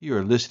You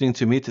are listening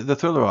to Meet the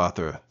Thriller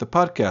Author, the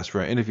podcast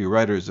where I interview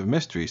writers of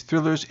mysteries,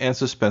 thrillers, and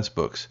suspense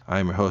books. I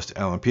am your host,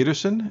 Alan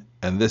Peterson,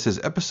 and this is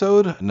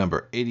episode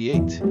number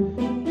 88.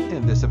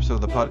 In this episode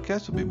of the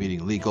podcast, we'll be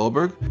meeting Lee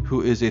Goldberg,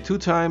 who is a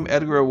two-time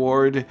Edgar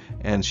Award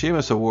and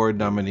Shamus Award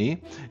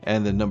nominee,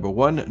 and the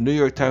 #1 New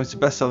York Times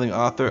bestselling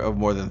author of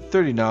more than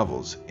 30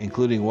 novels,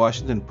 including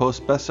Washington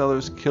Post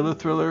bestsellers Killer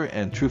Thriller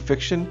and True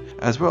Fiction,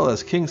 as well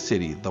as King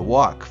City, The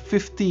Walk,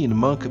 15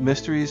 Monk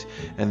Mysteries,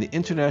 and the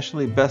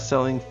internationally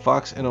bestselling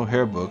Fox and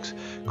O'Hare books,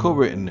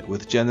 co-written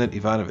with Janet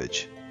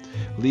Ivanovich.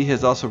 Lee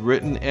has also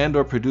written and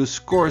or produced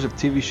scores of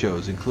TV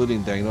shows,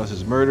 including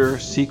Diagnosis Murder,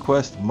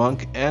 Sequest,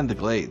 Monk, and The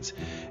Glades,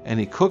 and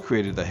he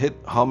co-created the hit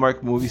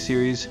Hallmark movie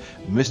series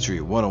Mystery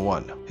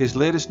 101. His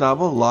latest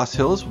novel, Lost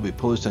Hills, will be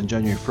published on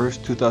January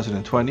 1st,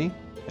 2020,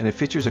 and it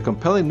features a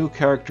compelling new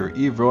character,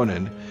 Eve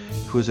Ronan,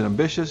 who is an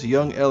ambitious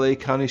young LA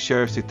County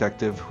Sheriff's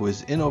detective who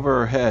is in over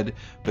her head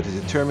but is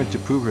determined to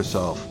prove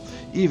herself,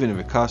 even if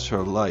it costs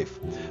her life.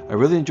 I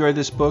really enjoyed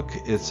this book.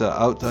 It's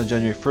out on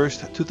January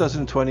 1st,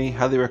 2020.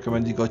 Highly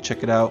recommend you go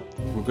check it out.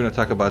 We're going to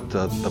talk about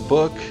the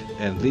book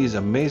and Lee's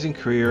amazing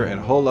career and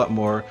a whole lot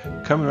more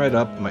coming right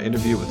up in my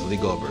interview with Lee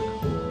Goldberg.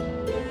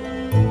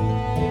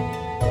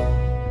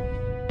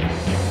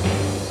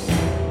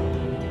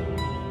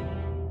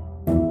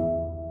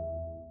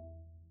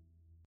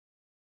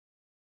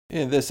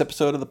 In this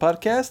episode of the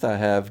podcast, I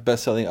have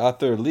best-selling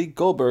author Lee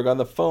Goldberg on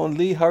the phone.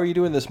 Lee, how are you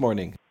doing this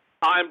morning?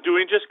 I'm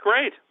doing just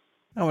great.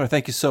 I want to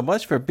thank you so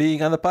much for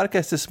being on the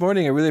podcast this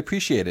morning. I really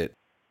appreciate it.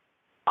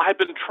 I've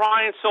been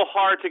trying so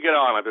hard to get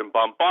on. I've been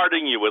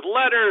bombarding you with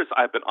letters.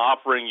 I've been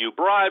offering you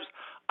bribes.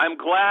 I'm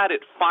glad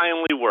it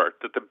finally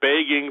worked, that the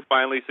begging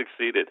finally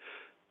succeeded.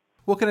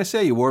 What can I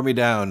say? You wore me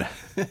down.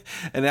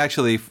 And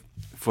actually,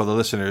 for the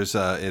listeners,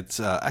 it's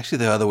actually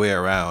the other way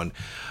around.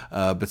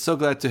 But so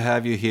glad to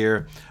have you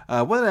here.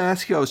 I wanted to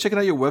ask you, I was checking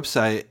out your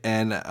website,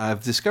 and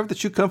I've discovered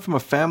that you come from a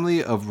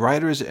family of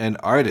writers and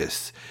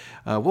artists.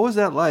 What was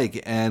that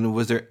like? And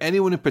was there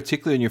anyone in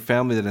particular in your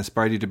family that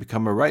inspired you to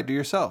become a writer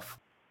yourself?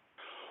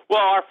 Well,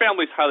 our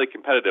family's highly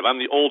competitive. I'm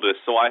the oldest,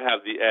 so I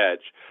have the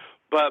edge.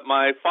 But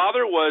my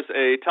father was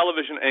a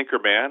television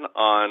anchorman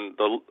on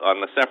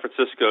the San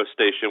Francisco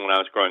station when I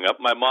was growing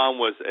up. My mom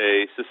was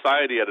a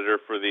society editor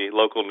for the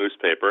local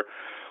newspaper.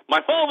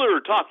 My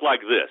father talked like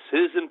this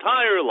his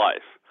entire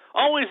life,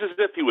 always as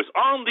if he was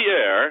on the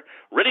air,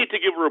 ready to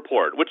give a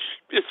report, which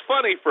is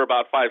funny for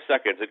about 5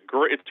 seconds. It's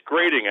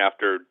grating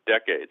after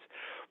decades.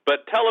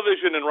 But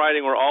television and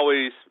writing were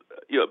always,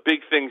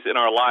 big things in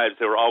our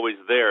lives. They were always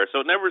there.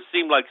 So it never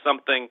seemed like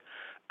something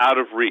out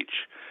of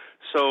reach.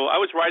 So I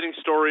was writing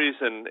stories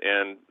and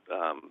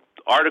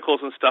articles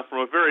and stuff from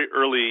a very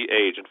early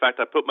age. In fact,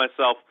 I put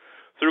myself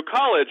through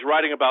college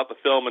writing about the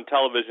film and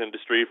television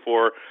industry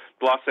for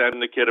Los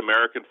Angeles,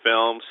 American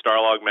Film,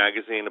 Starlog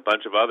Magazine, a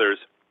bunch of others.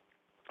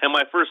 And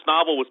my first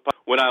novel was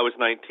when I was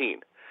 19.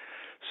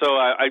 So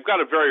I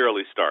got a very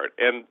early start.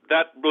 And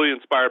that really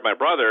inspired my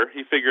brother.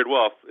 He figured,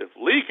 well, if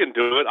Lee can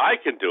do it, I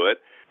can do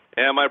it.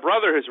 And my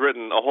brother has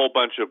written a whole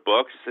bunch of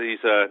books.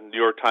 He's a New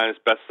York Times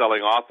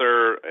best-selling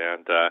author,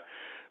 and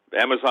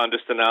Amazon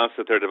just announced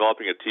that they're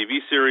developing a TV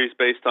series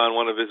based on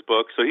one of his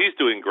books, so he's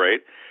doing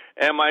great.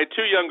 And my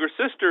two younger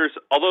sisters,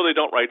 although they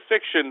don't write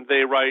fiction,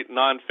 they write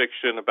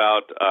nonfiction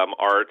about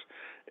art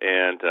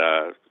and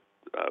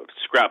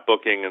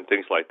scrapbooking and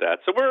things like that.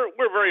 So we're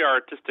a very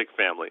artistic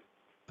family.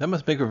 That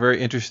must make for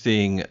very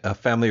interesting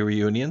family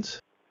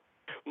reunions.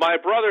 My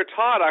brother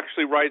Todd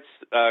actually writes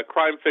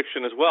crime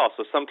fiction as well,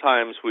 so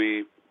sometimes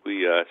we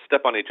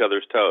step on each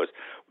other's toes.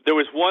 There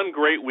was one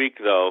great week,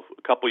 though,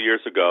 a couple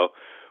years ago,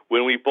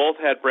 when we both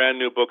had brand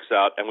new books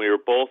out and we were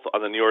both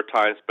on the New York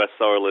Times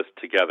bestseller list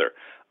together.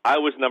 I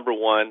was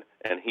 #1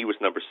 and he was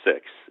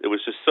 #6. It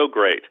was just so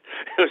great.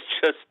 It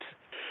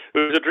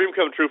was a dream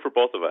come true for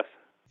both of us.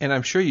 And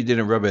I'm sure you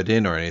didn't rub it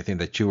in or anything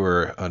that you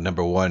were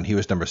 #1, he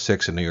was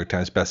 #6 in the New York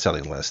Times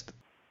bestselling list.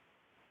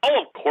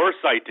 Oh, of course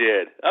I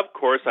did. Of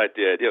course I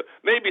did.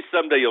 Maybe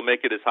someday you'll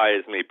make it as high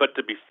as me. But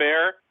to be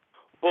fair,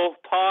 both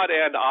Todd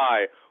and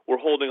I were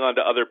holding on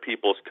to other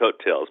people's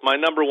coattails. My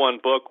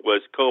 #1 book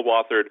was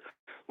co-authored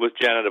with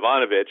Janet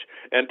Ivanovich,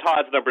 and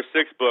Todd's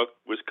 #6 book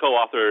was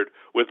co-authored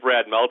with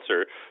Brad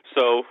Meltzer.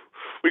 So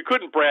we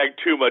couldn't brag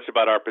too much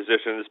about our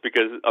positions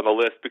on the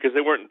list because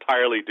they weren't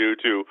entirely due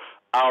to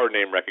our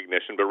name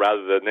recognition, but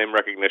rather the name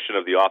recognition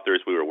of the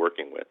authors we were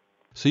working with.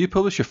 So you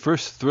published your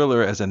first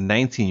thriller as a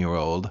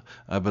 19-year-old.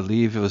 I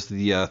believe it was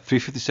the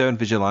 357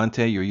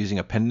 Vigilante. You were using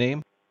a pen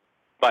name?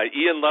 By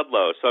Ian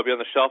Ludlow, so I'll be on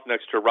the shelf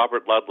next to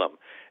Robert Ludlum.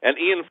 And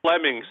Ian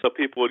Fleming, so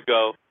people would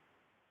go,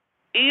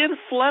 Ian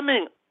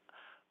Fleming,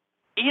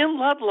 Ian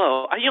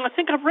Ludlow. I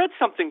think I've read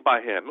something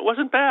by him. It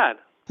wasn't bad.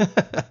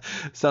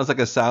 Sounds like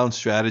a sound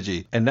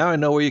strategy. And now I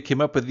know where you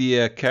came up with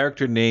the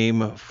character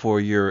name for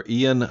your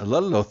Ian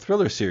Ludlow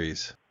thriller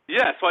series.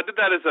 Yeah, so I did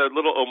that as a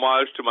little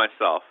homage to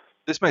myself.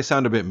 This might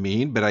sound a bit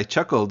mean, but I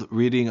chuckled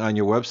reading on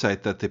your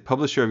website that the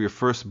publisher of your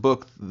first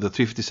book, The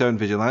 357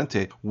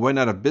 Vigilante, went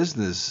out of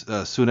business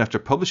soon after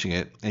publishing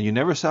it, and you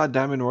never saw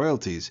Diamond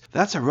royalties.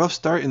 That's a rough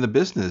start in the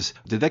business.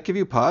 Did that give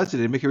you pause? Did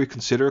it make you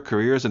reconsider a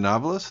career as a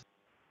novelist?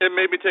 It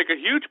made me take a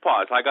huge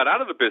pause. I got out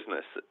of the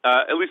business,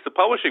 at least the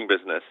publishing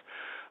business.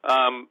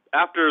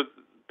 After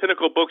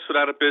Pinnacle Books went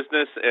out of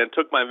business and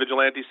took my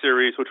Vigilante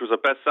series, which was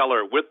a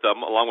bestseller, with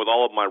them, along with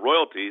all of my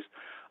royalties,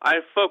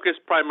 I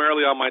focused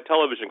primarily on my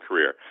television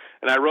career.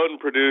 And I wrote and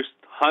produced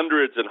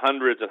hundreds and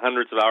hundreds and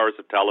hundreds of hours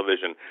of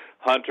television.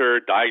 Hunter,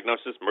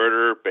 Diagnosis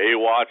Murder,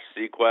 Baywatch,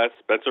 Sequest,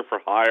 Spencer for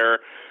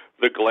Hire,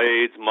 The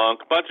Glades,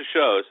 Monk, a bunch of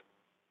shows.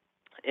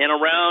 And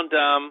around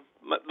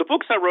the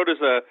books I wrote as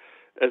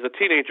a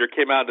teenager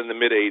came out in the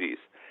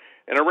mid-'80s.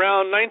 And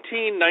around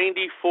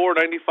 1994,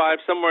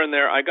 95, somewhere in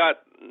there, I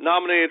got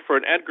nominated for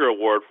an Edgar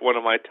Award for one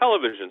of my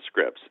television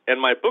scripts. And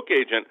my book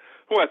agent,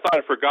 who I thought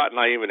had forgotten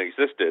I even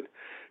existed,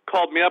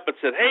 called me up and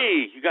said,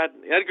 "Hey, you got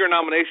an Edgar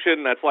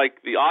nomination. That's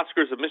like the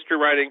Oscars of mystery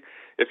writing.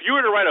 If you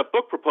were to write a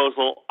book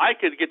proposal, I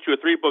could get you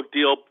a 3-book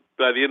deal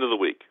by the end of the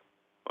week."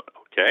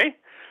 Okay.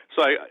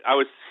 So I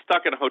was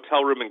stuck in a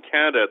hotel room in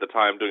Canada at the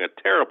time doing a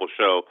terrible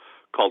show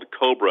called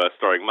Cobra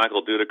starring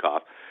Michael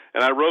Dudikoff.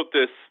 And I wrote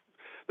this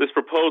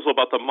proposal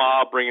about the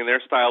mob bringing their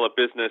style of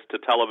business to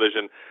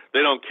television.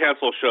 They don't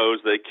cancel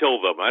shows, they kill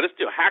them. I just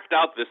hacked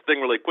out this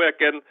thing really quick,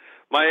 and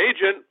my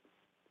agent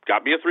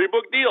got me a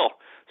 3-book deal.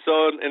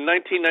 So in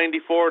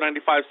 1994,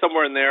 95,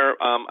 somewhere in there,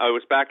 I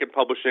was back in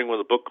publishing with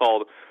a book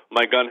called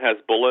My Gun Has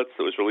Bullets.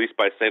 It was released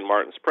by St.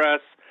 Martin's Press.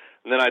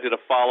 And then I did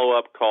a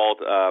follow-up called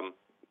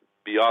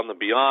Beyond the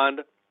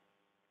Beyond.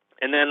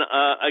 And then,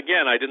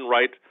 again, I didn't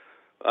write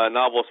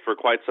novels for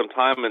quite some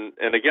time.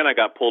 And again, I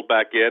got pulled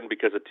back in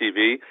because of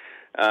TV.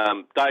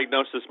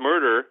 Diagnosis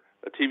Murder,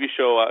 a TV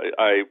show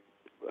I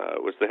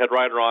was the head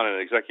writer on and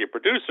an executive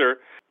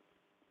producer.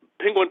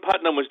 Penguin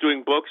Putnam was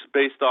doing books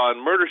based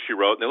on Murder, She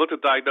Wrote, and they looked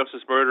at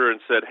Diagnosis Murder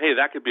and said, "Hey,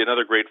 that could be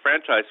another great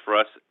franchise for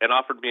us," and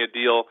offered me a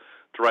deal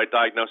to write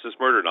Diagnosis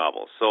Murder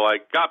novels. So I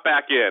got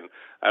back in.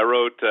 I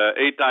wrote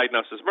 8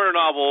 Diagnosis Murder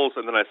novels,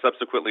 and then I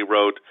subsequently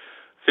wrote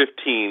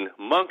 15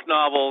 Monk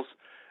novels,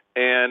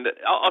 and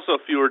also a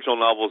few original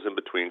novels in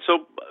between.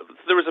 So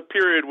there was a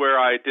period where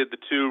I did the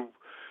 2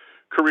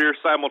 careers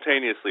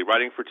simultaneously,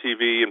 writing for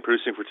TV and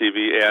producing for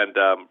TV and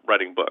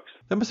writing books.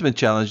 That must have been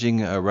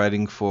challenging,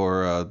 writing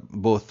for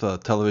both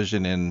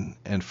television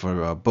and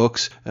for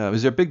books.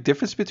 Is there a big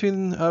difference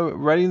between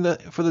writing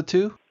for the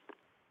 2?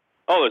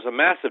 Oh, there's a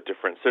massive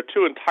difference. They're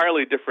 2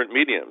 entirely different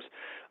mediums.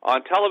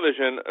 On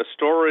television, a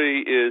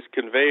story is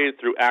conveyed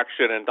through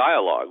action and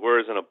dialogue,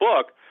 whereas in a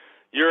book,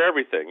 you're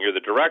everything. You're the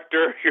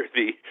director, you're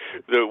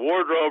the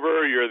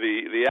wardrober, you're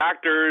the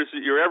actors,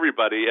 you're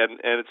everybody,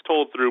 and it's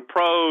told through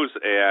prose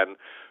and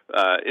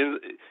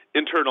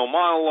internal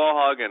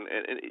monologue and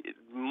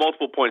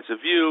multiple points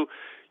of view.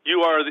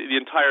 You are the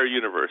entire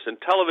universe. And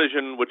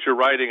television, what you're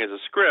writing as a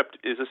script,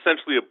 is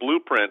essentially a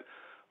blueprint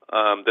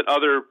that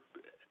other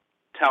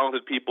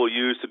talented people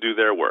use to do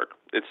their work.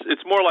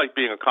 It's more like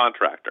being a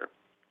contractor.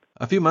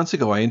 A few months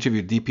ago, I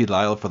interviewed D.P.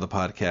 Lyle for the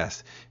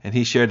podcast, and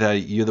he shared how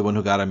you're the one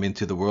who got him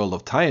into the world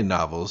of tie-in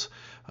novels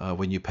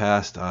when you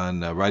passed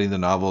on writing the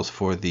novels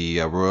for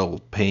the Royal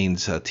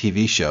Pains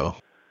TV show.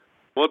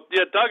 Well,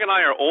 yeah, Doug and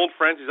I are old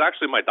friends. He's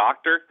actually my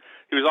doctor.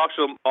 He was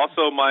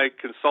also my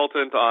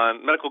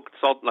medical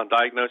consultant on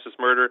Diagnosis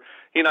Murder.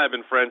 He and I have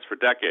been friends for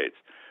decades.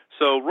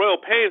 So Royal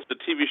Pains, the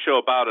TV show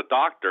about a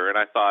doctor, and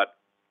I thought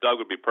Doug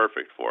would be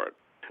perfect for it.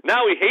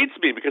 Now he hates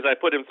me because I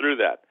put him through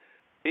that.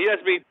 He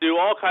has me do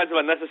all kinds of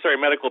unnecessary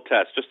medical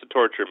tests just to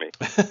torture me.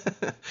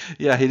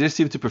 Yeah, he just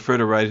seemed to prefer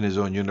to write in his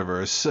own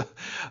universe.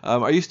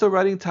 Are you still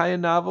writing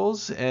tie-in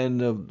novels? And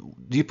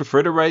do you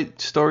prefer to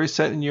write stories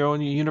set in your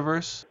own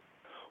universe?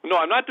 No,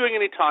 I'm not doing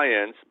any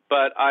tie-ins,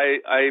 but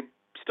I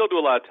still do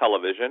a lot of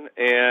television,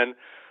 and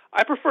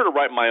I prefer to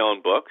write my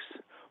own books,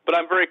 but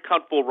I'm very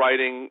comfortable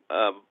writing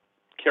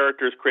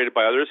characters created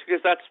by others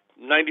because that's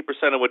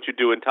 90% of what you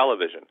do in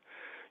television.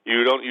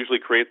 You don't usually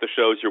create the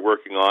shows you're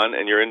working on,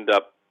 and you end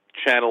up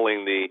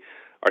channeling the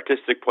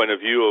artistic point of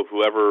view of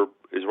whoever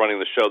is running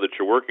the show that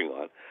you're working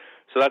on.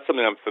 So that's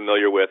something I'm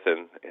familiar with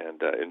and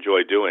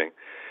enjoy doing.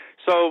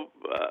 So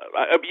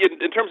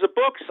in terms of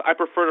books, I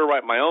prefer to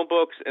write my own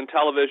books. In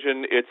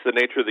television, it's the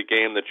nature of the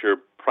game that you're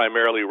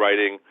primarily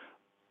writing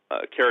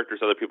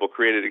characters other people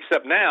created,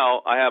 except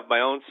now I have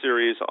my own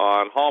series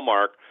on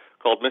Hallmark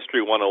called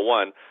Mystery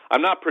 101.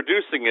 I'm not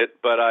producing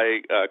it, but I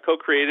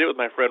co-created it with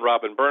my friend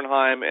Robin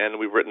Bernheim, and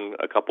we've written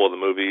a couple of the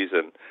movies,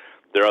 and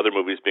there are other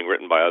movies being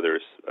written by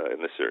others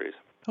in this series.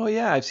 Oh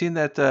yeah, I've seen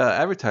that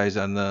advertised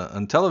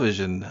on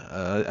television.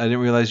 I didn't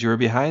realize you were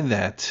behind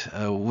that.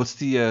 What's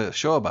the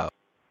show about?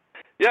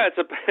 Yeah,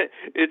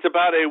 it's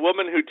about a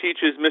woman who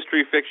teaches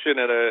mystery fiction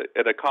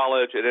at a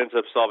college and ends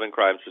up solving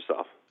crimes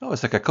herself. Oh,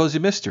 it's like a cozy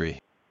mystery.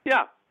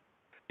 Yeah.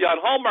 On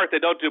Hallmark they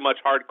don't do much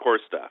hardcore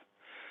stuff.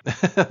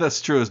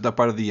 That's true. It's not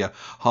part of the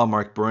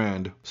Hallmark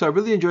brand. So I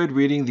really enjoyed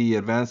reading the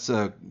advance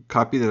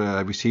copy that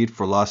I received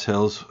for Lost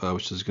Hills,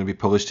 which is going to be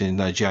published in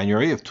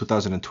January of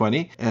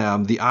 2020.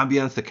 The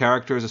ambience, the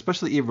characters,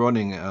 especially Eve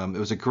Ronin, it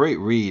was a great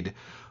read.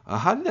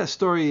 How did that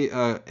story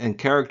and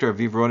character of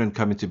Eve Ronin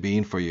come into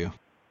being for you?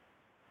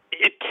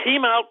 It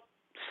came out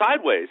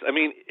sideways. I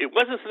mean, it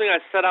wasn't something I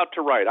set out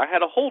to write. I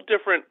had a whole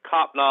different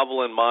cop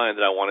novel in mind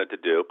that I wanted to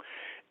do.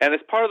 And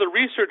as part of the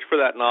research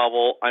for that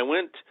novel, I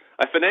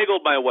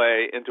finagled my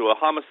way into a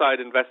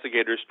homicide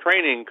investigators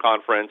training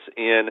conference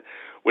in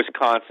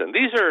Wisconsin.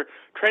 These are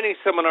training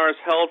seminars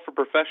held for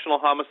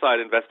professional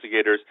homicide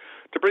investigators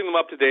to bring them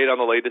up to date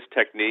on the latest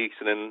techniques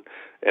and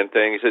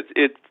things.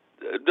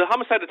 The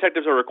homicide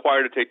detectives are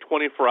required to take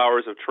 24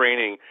 hours of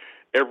training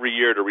every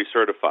year to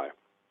recertify,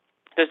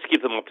 just to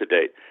keep them up to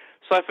date.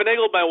 So I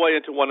finagled my way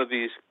into one of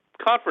these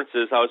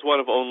conferences. I was one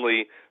of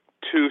only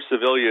 2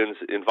 civilians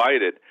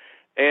invited,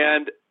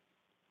 and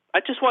I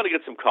just wanted to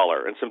get some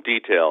color and some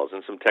details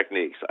and some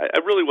techniques.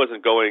 I really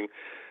wasn't going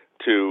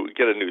to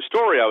get a new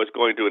story. I was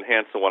going to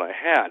enhance the one I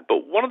had.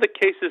 But one of the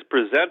cases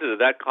presented at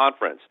that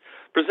conference,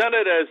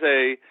 presented as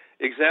a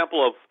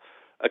example of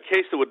a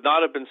case that would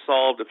not have been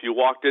solved if you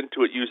walked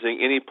into it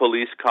using any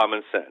police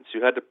common sense.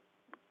 You had to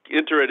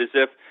enter it as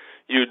if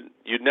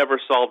you'd never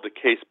solved a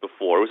case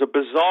before. It was a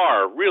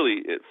bizarre,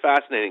 really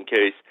fascinating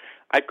case.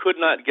 I could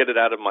not get it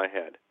out of my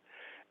head.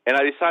 And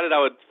I decided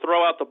I would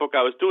throw out the book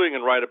I was doing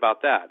and write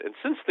about that. And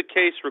since the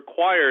case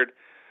required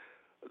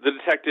the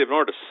detective, in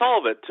order to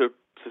solve it, to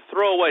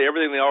throw away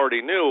everything they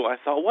already knew,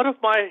 I thought, what if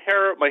my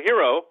hero,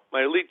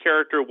 my lead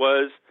character,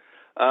 was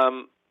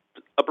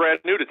a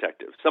brand new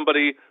detective,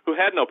 somebody who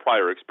had no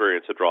prior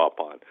experience to draw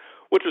upon,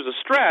 which was a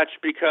stretch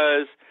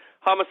because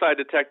homicide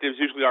detectives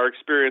usually are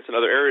experienced in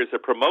other areas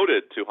that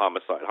promoted to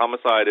homicide.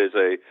 Homicide is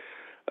a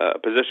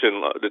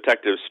position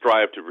detectives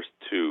strive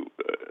to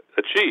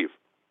achieve.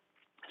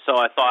 So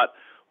I thought,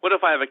 what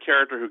if I have a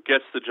character who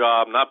gets the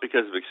job not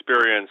because of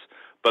experience,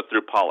 but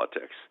through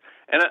politics?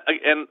 And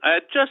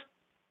I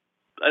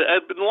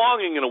had been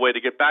longing in a way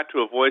to get back to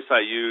a voice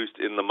I used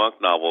in the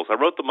Monk novels. I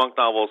wrote the Monk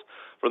novels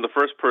from the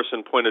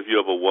first-person point of view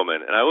of a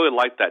woman, and I really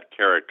liked that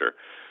character.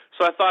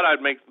 So I thought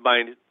I'd make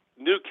my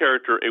new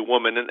character a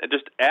woman and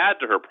just add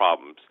to her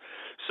problems.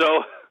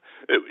 So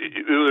it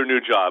was her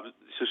new job.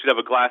 So she'd have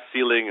a glass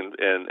ceiling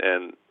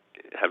and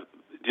have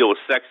deal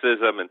with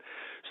sexism and.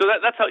 So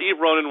that's how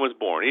Eve Ronin was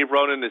born. Eve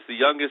Ronin is the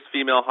youngest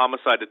female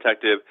homicide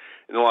detective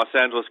in the Los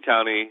Angeles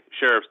County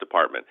Sheriff's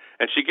Department.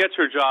 And she gets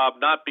her job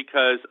not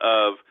because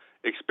of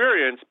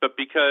experience, but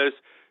because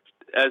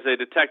as a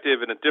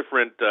detective in a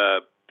different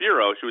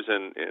bureau, she was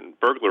in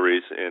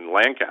burglaries in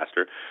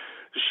Lancaster,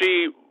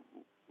 she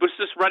was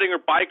just riding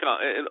her bike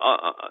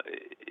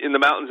in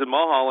the mountains in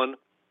Mulholland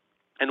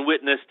and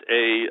witnessed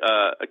a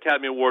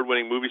Academy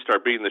Award-winning movie star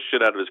beating the shit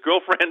out of his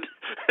girlfriend,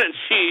 and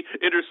she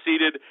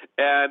interceded,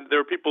 and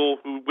there were people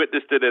who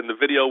witnessed it, and the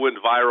video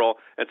went viral,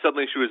 and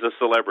suddenly she was a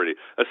celebrity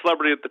at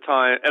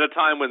a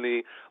time when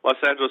the Los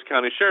Angeles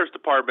County Sheriff's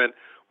Department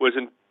was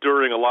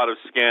enduring a lot of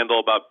scandal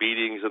about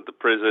beatings at the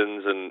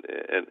prisons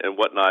and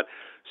whatnot.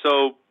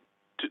 So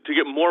to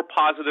get more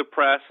positive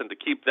press and to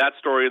keep that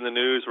story in the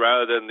news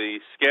rather than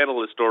the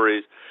scandalous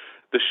stories,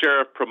 the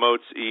sheriff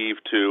promotes Eve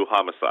to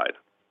homicide.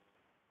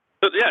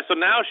 So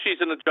now she's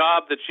in a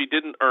job that she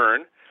didn't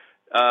earn,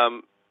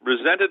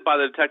 resented by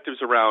the detectives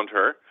around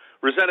her,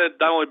 resented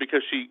not only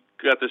because she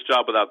got this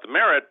job without the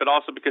merit, but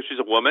also because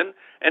she's a woman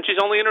and she's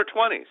only in her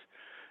 20s.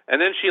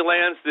 And then she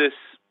lands this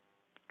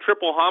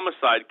triple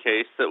homicide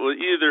case that will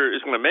either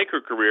is going to make her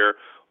career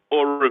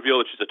or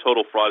reveal that she's a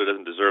total fraud who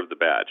doesn't deserve the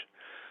badge.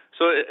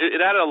 So it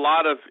added a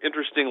lot of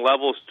interesting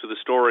levels to the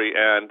story,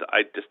 and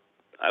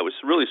I was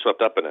really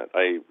swept up in it.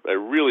 I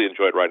really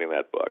enjoyed writing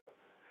that book.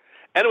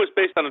 And it was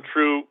based on a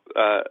true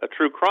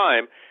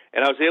crime,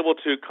 and I was able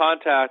to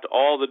contact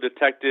all the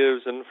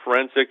detectives and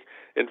forensic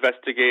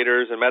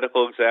investigators and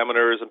medical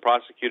examiners and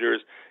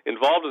prosecutors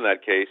involved in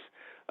that case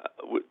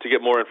to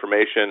get more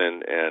information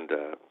and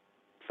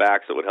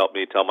facts that would help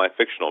me tell my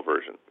fictional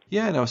version.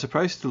 Yeah, and I was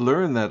surprised to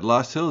learn that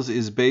Lost Hills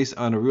is based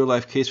on a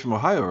real-life case from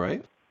Ohio,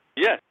 right?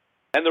 Yes,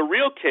 and the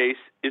real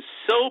case is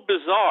so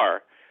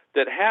bizarre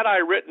that had I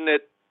written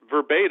it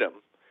verbatim,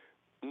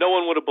 no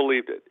one would have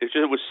believed it.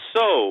 It was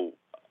so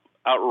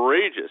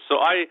outrageous. So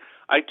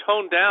I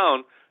toned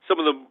down some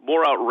of the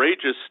more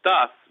outrageous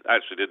stuff.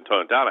 Actually didn't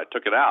tone it down. I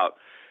took it out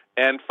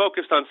and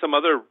focused on some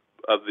other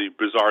of the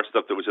bizarre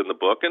stuff that was in the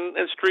book and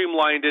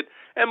streamlined it.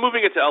 And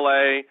moving it to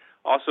L.A.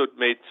 also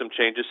made some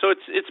changes. So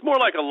it's more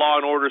like a Law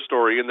and Order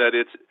story in that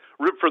it's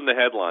ripped from the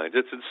headlines.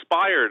 It's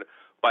inspired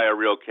by a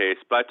real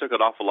case, but I took an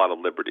awful lot of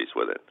liberties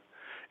with it.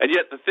 And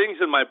yet the things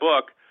in my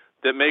book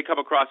that may come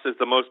across as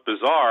the most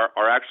bizarre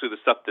are actually the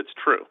stuff that's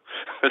true,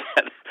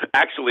 that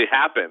actually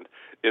happened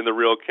in the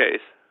real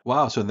case.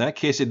 Wow, so in that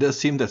case, it does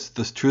seem that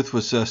the truth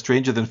was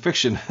stranger than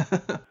fiction.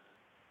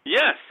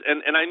 Yes,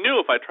 and I knew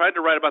if I tried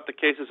to write about the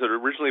cases that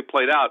originally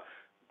played out,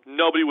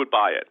 nobody would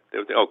buy it. They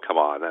would think, oh, come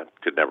on, that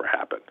could never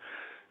happen.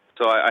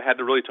 So I had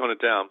to really tone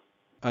it down.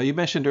 You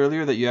mentioned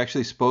earlier that you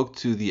actually spoke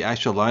to the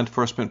actual law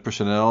enforcement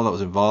personnel that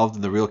was involved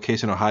in the real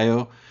case in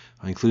Ohio,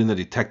 including the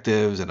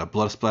detectives and a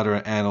blood splatter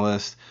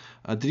analyst.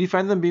 Did you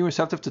find them being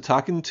receptive to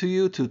talking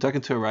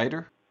to a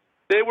writer?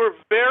 They were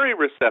very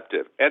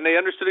receptive, and they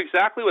understood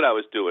exactly what I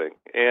was doing,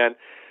 and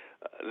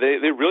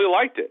they really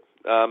liked it.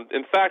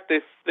 In fact,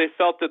 they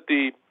felt that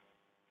the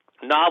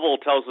novel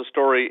tells the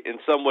story in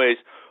some ways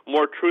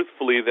more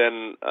truthfully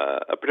than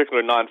a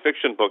particular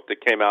nonfiction book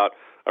that came out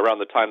around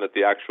the time that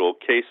the actual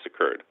case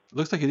occurred.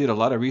 Looks like you did a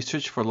lot of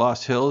research for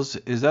Lost Hills.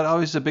 Is that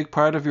always a big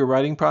part of your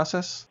writing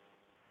process?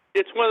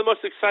 It's one of the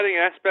most exciting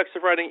aspects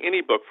of writing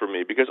any book for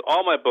me, because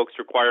all my books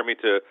require me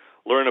to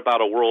learn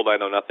about a world I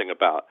know nothing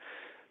about.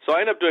 So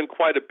I end up doing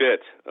quite a bit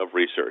of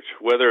research,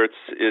 whether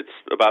it's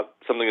about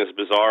something as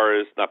bizarre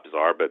as, not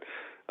bizarre, but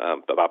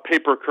about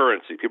paper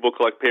currency. People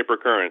collect paper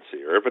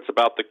currency, or if it's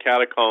about the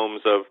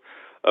catacombs of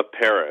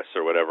Paris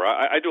or whatever.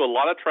 I do a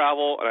lot of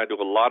travel, and I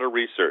do a lot of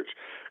research,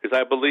 because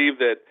I believe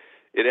that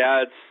it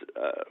adds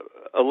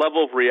a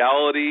level of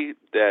reality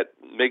that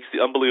makes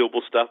the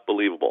unbelievable stuff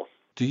believable.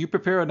 Do you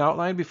prepare an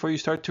outline before you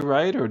start to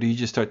write, or do you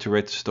just start to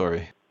write the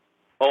story?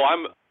 Oh,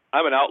 I'm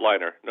an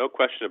outliner, no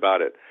question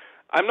about it.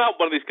 I'm not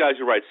one of these guys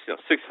who writes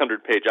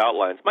 600-page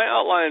outlines. My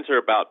outlines are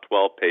about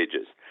 12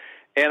 pages,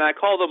 and I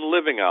call them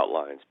living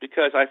outlines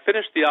because I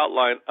finish the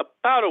outline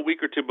about a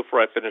week or two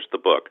before I finish the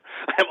book.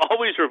 I'm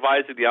always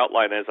revising the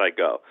outline as I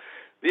go.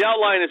 The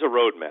outline is a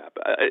roadmap.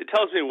 It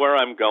tells me where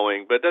I'm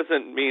going, but it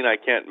doesn't mean I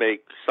can't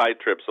make side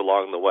trips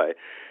along the way.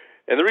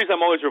 And the reason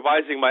I'm always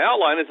revising my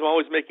outline is I'm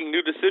always making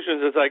new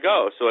decisions as I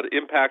go, so it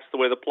impacts the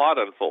way the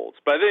plot unfolds.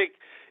 But I think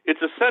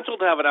it's essential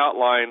to have an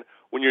outline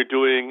when you're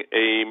doing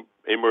a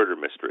murder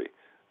mystery,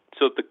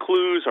 so that the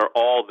clues are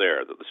all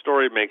there, that the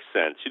story makes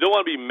sense. You don't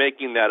want to be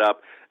making that up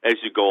as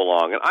you go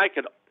along. And I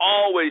can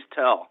always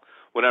tell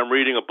when I'm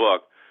reading a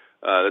book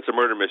that's a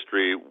murder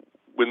mystery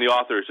when the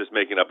author is just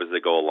making up as they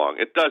go along.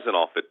 It doesn't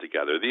all fit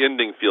together. The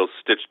ending feels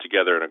stitched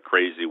together in a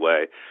crazy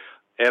way.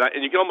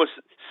 And you can almost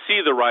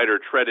see the writer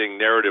treading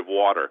narrative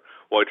water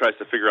while he tries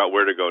to figure out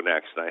where to go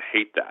next, and I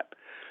hate that.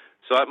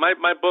 So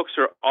my books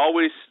are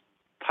always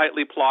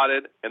tightly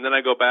plotted, and then I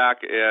go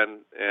back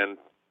and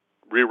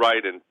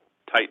rewrite and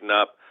tighten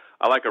up.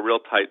 I like a real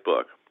tight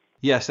book.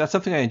 Yes, that's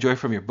something I enjoy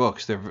from your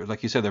books. They're,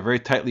 like you said, they're very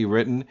tightly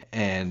written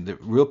and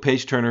real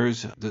page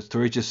turners. The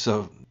story just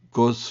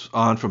goes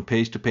on from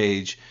page to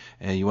page,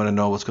 and you want to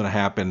know what's going to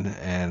happen.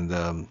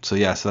 And so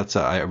that's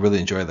I really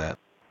enjoy that.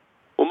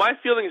 Well, my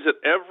feeling is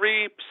that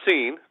every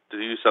scene, to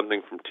use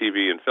something from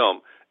TV and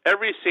film,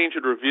 every scene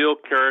should reveal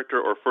character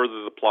or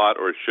further the plot,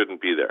 or it shouldn't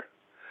be there.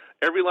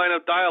 Every line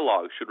of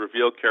dialogue should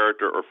reveal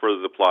character or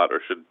further the plot, or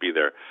shouldn't be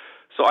there.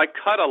 So I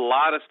cut a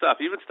lot of stuff,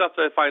 even stuff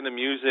that I find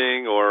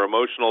amusing or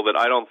emotional that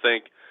I don't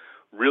think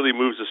really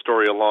moves the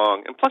story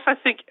along. And plus, I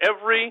think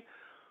every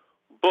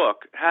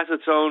book has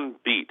its own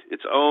beat,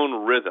 its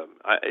own rhythm.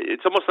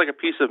 It's almost like a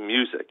piece of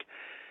music,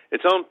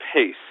 its own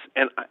pace.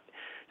 And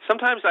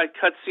sometimes I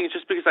cut scenes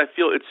just because I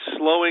feel it's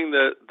slowing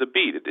the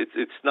beat.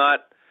 It's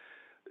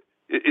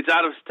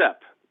out of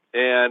step,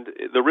 and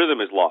the rhythm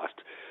is lost.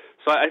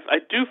 So I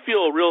do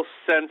feel a real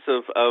sense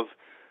of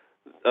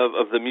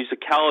the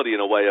musicality in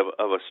a way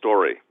of a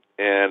story,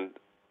 and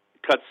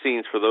cut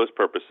scenes for those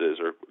purposes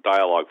or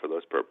dialogue for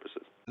those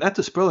purposes. Not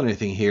to spoil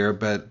anything here,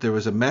 but there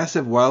was a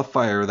massive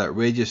wildfire that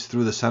rages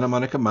through the Santa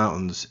Monica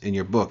Mountains in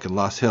your book, in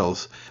Lost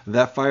Hills.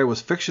 That fire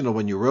was fictional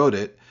when you wrote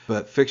it,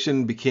 but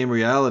fiction became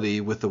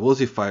reality with the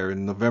Woolsey Fire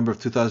in November of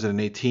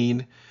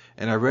 2018.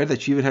 And I read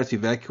that you even had to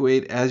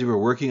evacuate as you were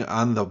working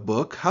on the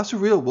book. How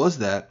surreal was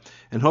that?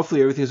 And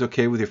hopefully everything's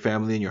okay with your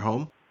family and your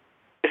home?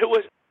 It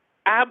was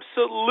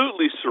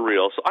absolutely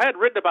surreal. So I had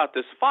written about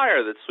this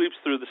fire that sweeps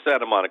through the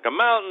Santa Monica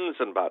Mountains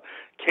and about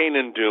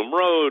Canaan Doom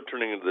Road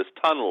turning into this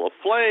tunnel of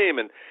flame,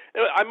 and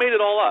I made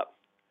it all up.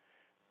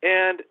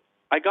 And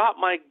I got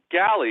my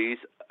galleys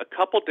a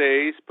couple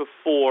days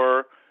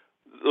before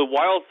the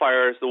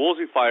wildfires, the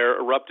Woolsey Fire,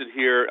 erupted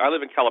here. I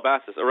live in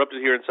Calabasas,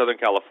 erupted here in Southern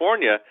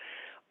California.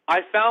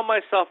 I found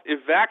myself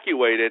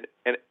evacuated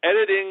and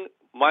editing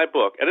my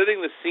book,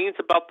 editing the scenes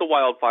about the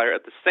wildfire.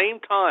 At the same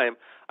time,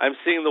 I'm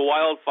seeing the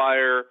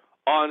wildfire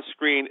on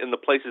screen in the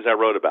places I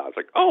wrote about. It's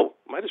like, oh,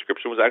 my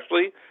description was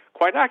actually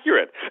quite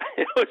accurate.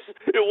 It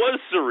was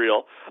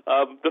surreal.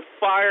 The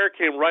fire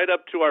came right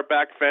up to our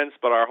back fence,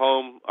 but our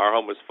home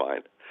was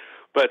fine.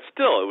 But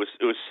still, it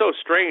was so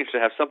strange to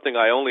have something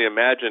I only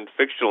imagined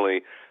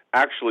fictionally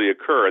actually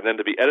occur, and then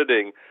to be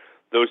editing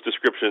those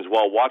descriptions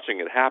while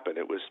watching it happen.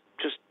 It was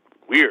just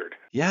weird.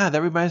 Yeah,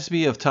 that reminds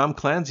me of Tom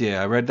Clancy.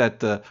 I read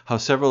that how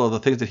several of the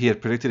things that he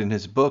had predicted in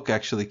his book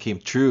actually came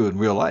true in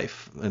real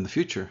life in the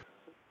future.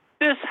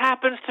 This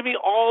happens to me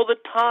all the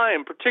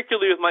time,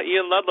 particularly with my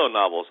Ian Ludlow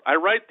novels. I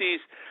write these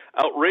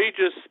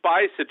outrageous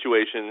spy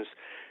situations,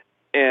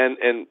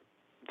 and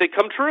they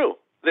come true.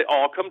 They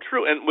all come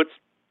true. And what's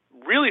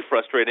really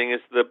frustrating is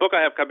the book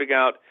I have coming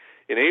out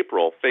in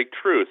April, Fake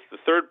Truth, the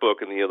third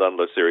book in the Ian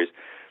Ludlow series.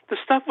 The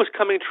stuff was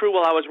coming true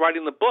while I was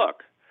writing the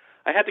book.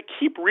 I had to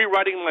keep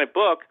rewriting my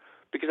book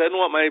because I didn't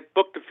want my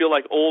book to feel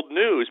like old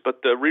news,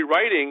 but the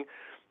rewriting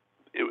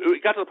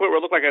it got to the point where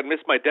it looked like I'd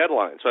missed my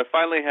deadline. So I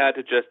finally had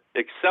to just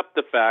accept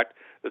the fact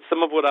that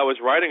some of what I was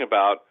writing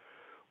about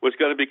was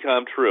going to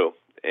become true.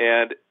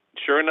 And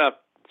sure enough,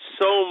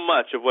 so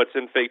much of what's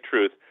in Fake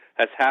Truth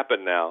has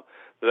happened now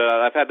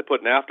that I've had to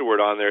put an afterword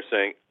on there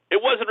saying,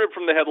 it wasn't ripped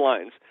from the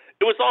headlines.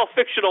 It was all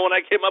fictional when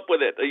I came up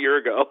with it a year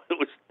ago. It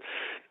was.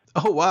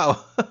 Oh,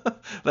 wow.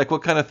 Like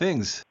what kind of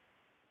things?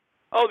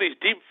 Oh, these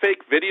deep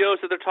fake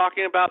videos that they're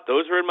talking about,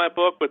 those are in my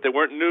book, but they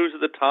weren't news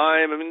at the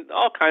time. I mean,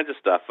 all kinds of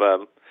stuff.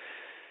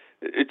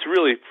 It's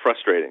really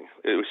frustrating.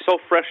 It was so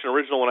fresh and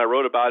original when I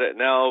wrote about it.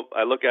 Now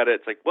I look at it,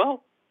 it's like,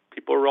 well,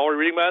 people are already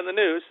reading about it in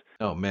the news.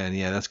 Oh, man,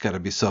 yeah, that's got to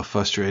be so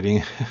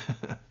frustrating.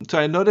 So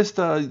I noticed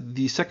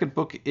the second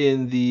book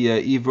in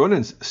the Eve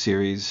Ronin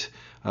series,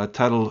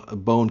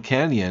 titled Bone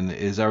Canyon,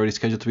 is already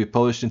scheduled to be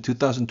published in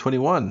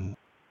 2021.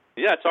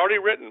 Yeah, it's already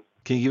written.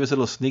 Can you give us a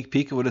little sneak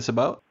peek of what it's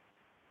about?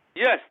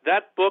 Yes,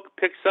 that book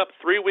picks up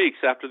 3 weeks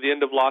after the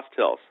end of Lost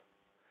Hills.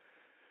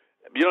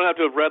 You don't have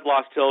to have read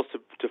Lost Hills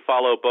to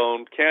follow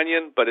Bone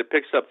Canyon, but it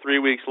picks up 3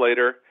 weeks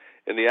later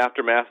in the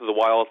aftermath of the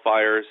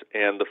wildfires,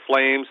 and the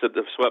flames that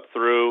have swept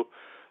through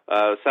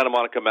Santa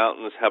Monica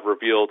Mountains have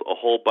revealed a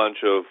whole bunch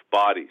of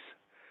bodies,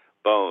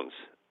 bones,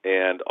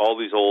 and all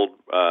these old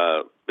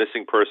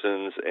missing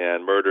persons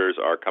and murders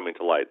are coming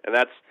to light. And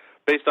that's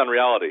based on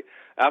reality.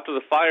 After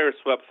the fires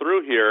swept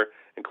through here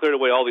and cleared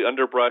away all the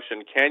underbrush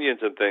and canyons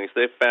and things,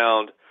 they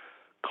found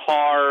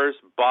cars,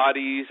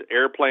 bodies,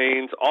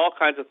 airplanes, all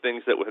kinds of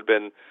things that had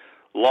been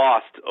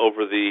lost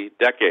over the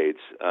decades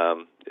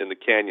in the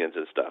canyons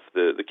and stuff.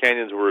 The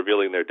canyons were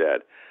revealing their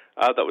dead.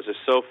 That was just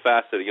so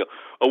fascinating. You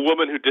know, a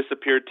woman who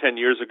disappeared 10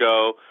 years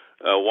ago,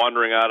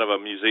 wandering out of a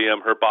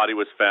museum, her body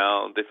was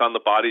found. They found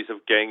the bodies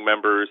of gang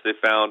members. They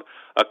found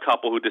a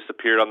couple who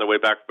disappeared on their way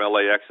back from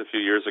LAX a few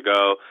years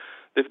ago.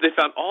 They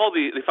found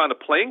they found a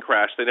plane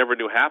crash they never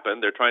knew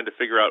happened. They're trying to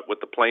figure out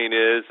what the plane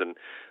is, and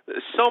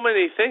so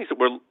many things that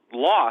were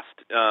lost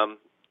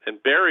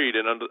and buried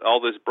in under all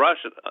this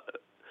brush,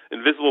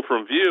 invisible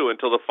from view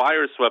until the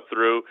fires swept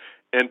through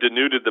and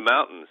denuded the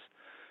mountains.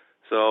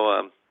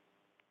 So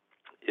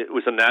it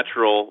was a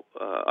natural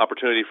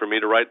opportunity for me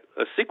to write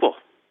a sequel.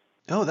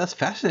 Oh, that's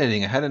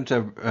fascinating. I hadn't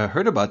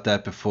heard about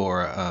that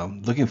before.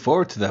 Looking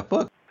forward to that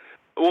book.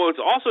 Well, it's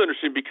also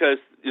interesting because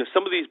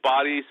some of these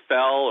bodies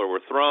fell or were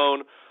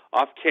thrown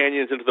off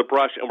canyons into the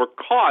brush and were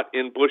caught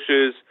in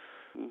bushes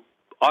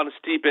on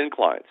steep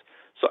inclines.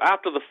 So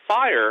after the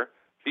fire,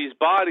 these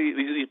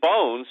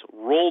bones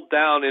rolled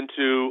down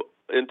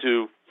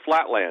into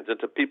flatlands,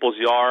 into people's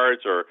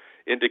yards or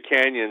into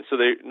canyons. So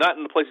they not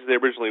in the places they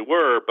originally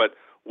were, but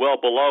well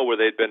below where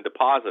they'd been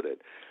deposited.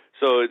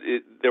 So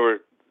there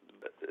were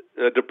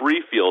a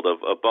debris field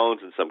of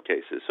bones in some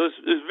cases. So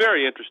it's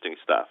very interesting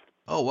stuff.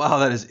 Oh, wow,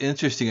 that is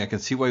interesting. I can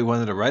see why you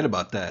wanted to write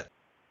about that.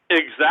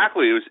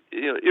 Exactly. It was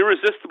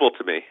irresistible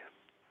to me.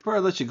 Before I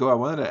let you go, I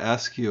wanted to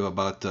ask you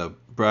about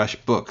Brash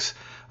Books.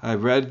 I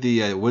read the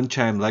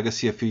Windchime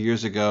Legacy a few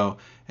years ago,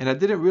 and I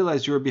didn't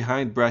realize you were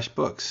behind Brash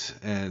Books.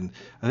 And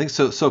I think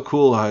so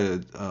cool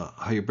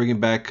how you're bringing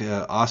back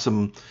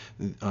awesome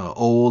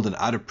old and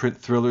out-of-print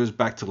thrillers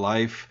back to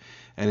life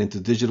and into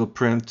digital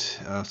print.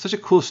 Such a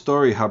cool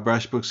story how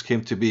Brash Books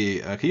came to be.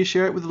 Can you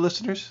share it with the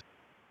listeners?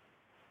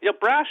 Yeah,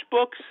 Brash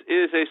Books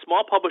is a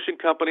small publishing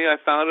company I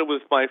founded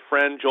with my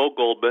friend Joel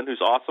Goldman,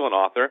 who's also an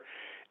author,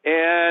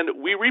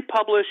 and we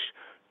republish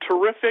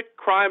terrific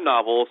crime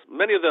novels,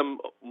 many of them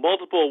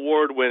multiple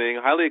award-winning,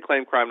 highly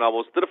acclaimed crime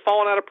novels that have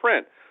fallen out of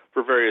print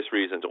for various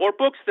reasons, or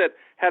books that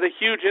had a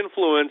huge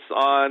influence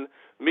on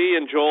me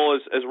and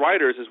Joel as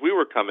writers as we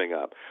were coming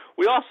up.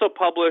 We also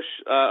publish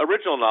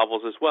original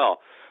novels as well.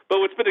 But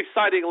what's been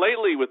exciting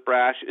lately with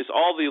Brash is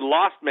all the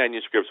lost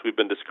manuscripts we've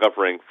been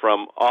discovering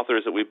from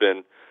authors that we've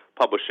been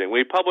publishing.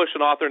 We published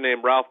an author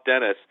named Ralph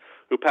Dennis,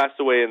 who passed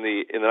away in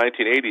the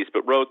 1980s,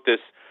 but wrote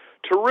this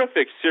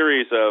terrific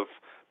series of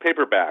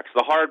paperbacks,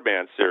 the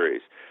Hardman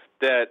series,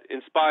 that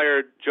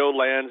inspired Joe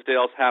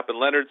Lansdale's Hap and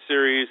Leonard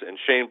series and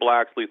Shane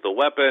Black's Lethal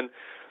Weapon,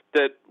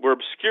 that were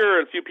obscure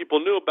and few people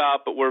knew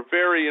about, but were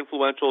very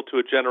influential to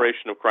a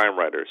generation of crime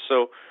writers.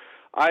 So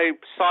I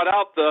sought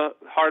out the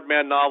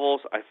Hardman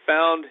novels, I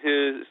found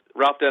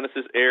Ralph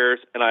Dennis's heirs,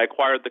 and I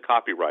acquired the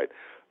copyright,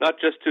 not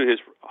just to his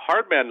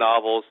Hardman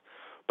novels,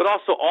 but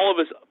also all of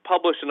his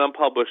published and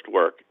unpublished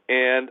work.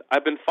 And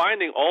I've been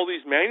finding all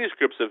these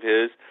manuscripts of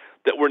his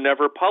that were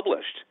never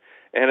published,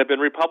 and I've been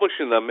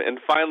republishing them. And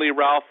finally,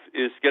 Ralph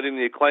is getting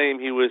the acclaim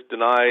he was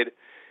denied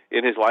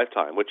in his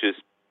lifetime, which is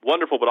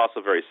wonderful, but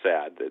also very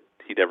sad that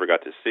he never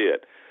got to see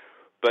it.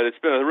 But it's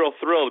been a real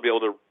thrill to be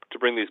able to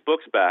bring these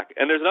books back.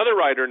 And there's another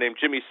writer named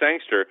Jimmy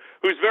Sangster,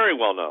 who's very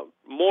well known,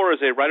 more as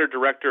a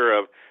writer-director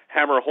of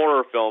Hammer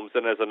horror films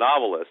than as a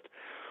novelist.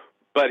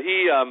 But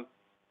he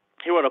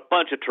wrote a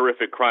bunch of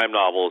terrific crime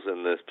novels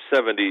in the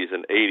 70s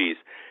and 80s,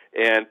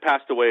 and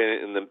passed away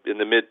in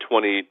the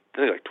mid-20,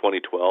 like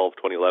 2012,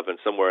 2011,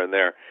 somewhere in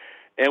there.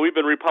 And we've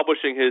been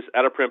republishing his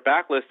out-of-print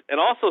backlist, and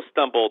also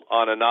stumbled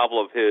on a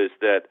novel of his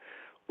that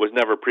was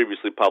never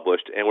previously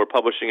published, and we're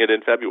publishing it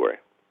in February.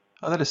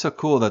 Oh, that is so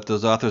cool that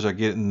those authors are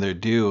getting their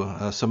due.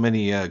 So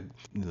many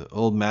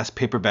old mass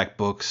paperback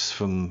books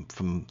from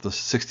the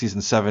 60s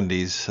and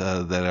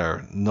 70s that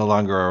are no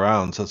longer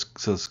around. So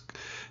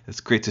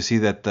it's great to see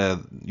that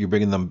you're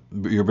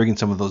bringing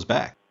some of those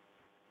back.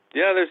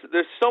 Yeah,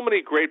 there's so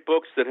many great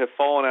books that have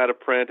fallen out of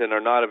print and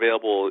are not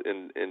available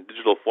in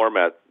digital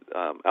format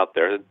out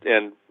there,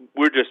 and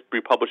we're just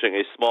republishing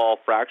a small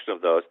fraction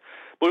of those.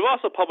 But we've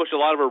also published a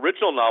lot of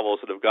original novels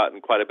that have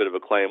gotten quite a bit of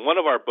acclaim. One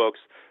of our books,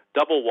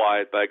 Double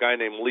Wide, by a guy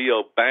named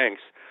Leo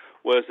Banks,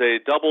 was a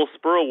double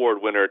Spur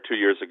Award winner 2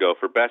 years ago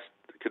for Best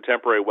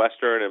Contemporary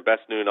Western and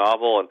Best New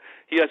Novel, and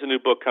he has a new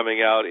book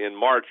coming out in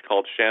March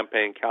called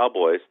Champagne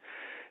Cowboys.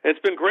 And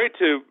it's been great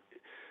to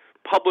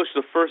publish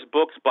the first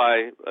books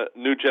by a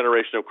new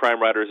generation of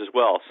crime writers as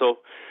well. So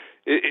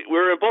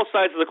we're on both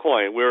sides of the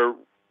coin. We're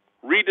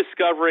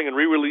rediscovering and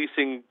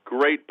re-releasing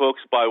great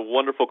books by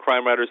wonderful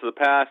crime writers of the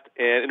past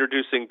and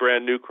introducing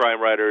brand new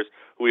crime writers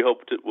who we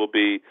hope will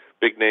be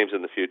big names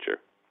in the future.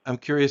 I'm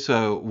curious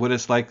what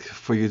it's like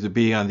for you to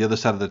be on the other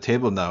side of the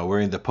table now,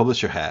 wearing the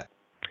publisher hat.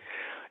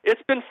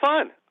 It's been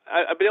fun.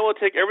 I've been able to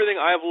take everything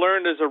I've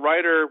learned as a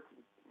writer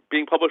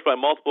being published by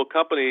multiple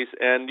companies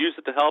and use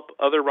it to help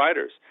other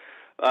writers.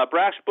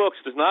 Brash Books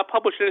does not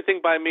publish anything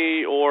by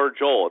me or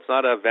Joel. It's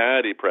not a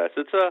vanity press.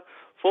 It's a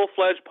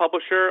full-fledged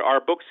publisher. Our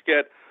books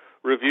get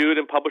reviewed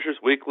in Publishers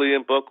Weekly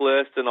and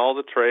Booklist and all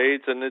the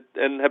trades, and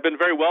have been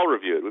very well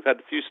reviewed. We've had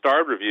a few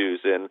starred reviews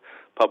in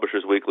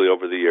Publishers Weekly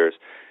over the years.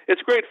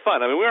 It's great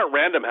fun. I mean, we aren't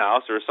Random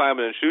House or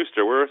Simon &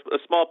 Schuster. We're a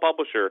small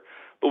publisher,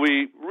 but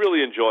we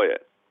really enjoy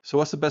it. So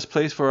what's the best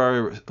place for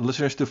our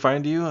listeners to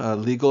find you?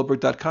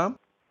 LeeGoldberg.com?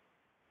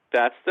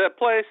 That's that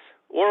place.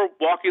 Or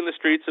walking the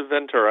streets of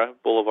Ventura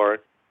Boulevard.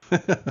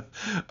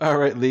 All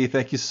right, Lee,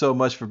 thank you so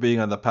much for being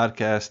on the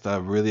podcast. I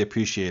really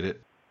appreciate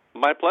it.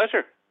 My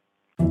pleasure.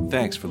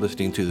 Thanks for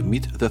listening to the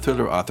Meet the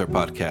Thriller Author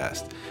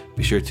podcast.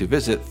 Be sure to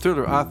visit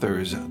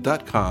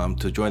thrillerauthors.com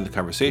to join the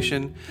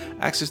conversation,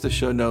 access the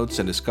show notes,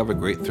 and discover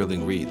great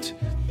thrilling reads.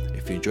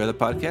 If you enjoy the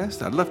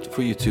podcast, I'd love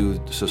for you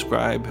to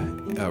subscribe,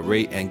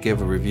 rate, and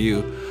give a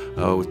review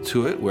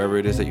to it, wherever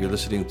it is that you're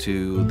listening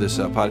to this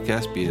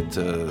podcast, be it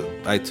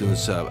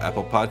iTunes,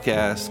 Apple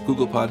Podcasts,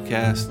 Google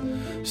Podcasts,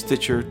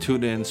 Stitcher,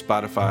 TuneIn,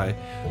 Spotify,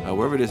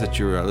 wherever it is that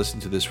you're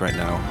listening to this right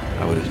now.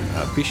 I would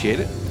appreciate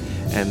it.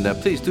 And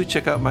please do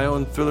check out my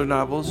own thriller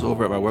novels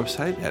over at my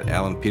website at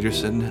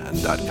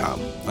alanpeterson.com.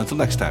 Until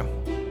next time.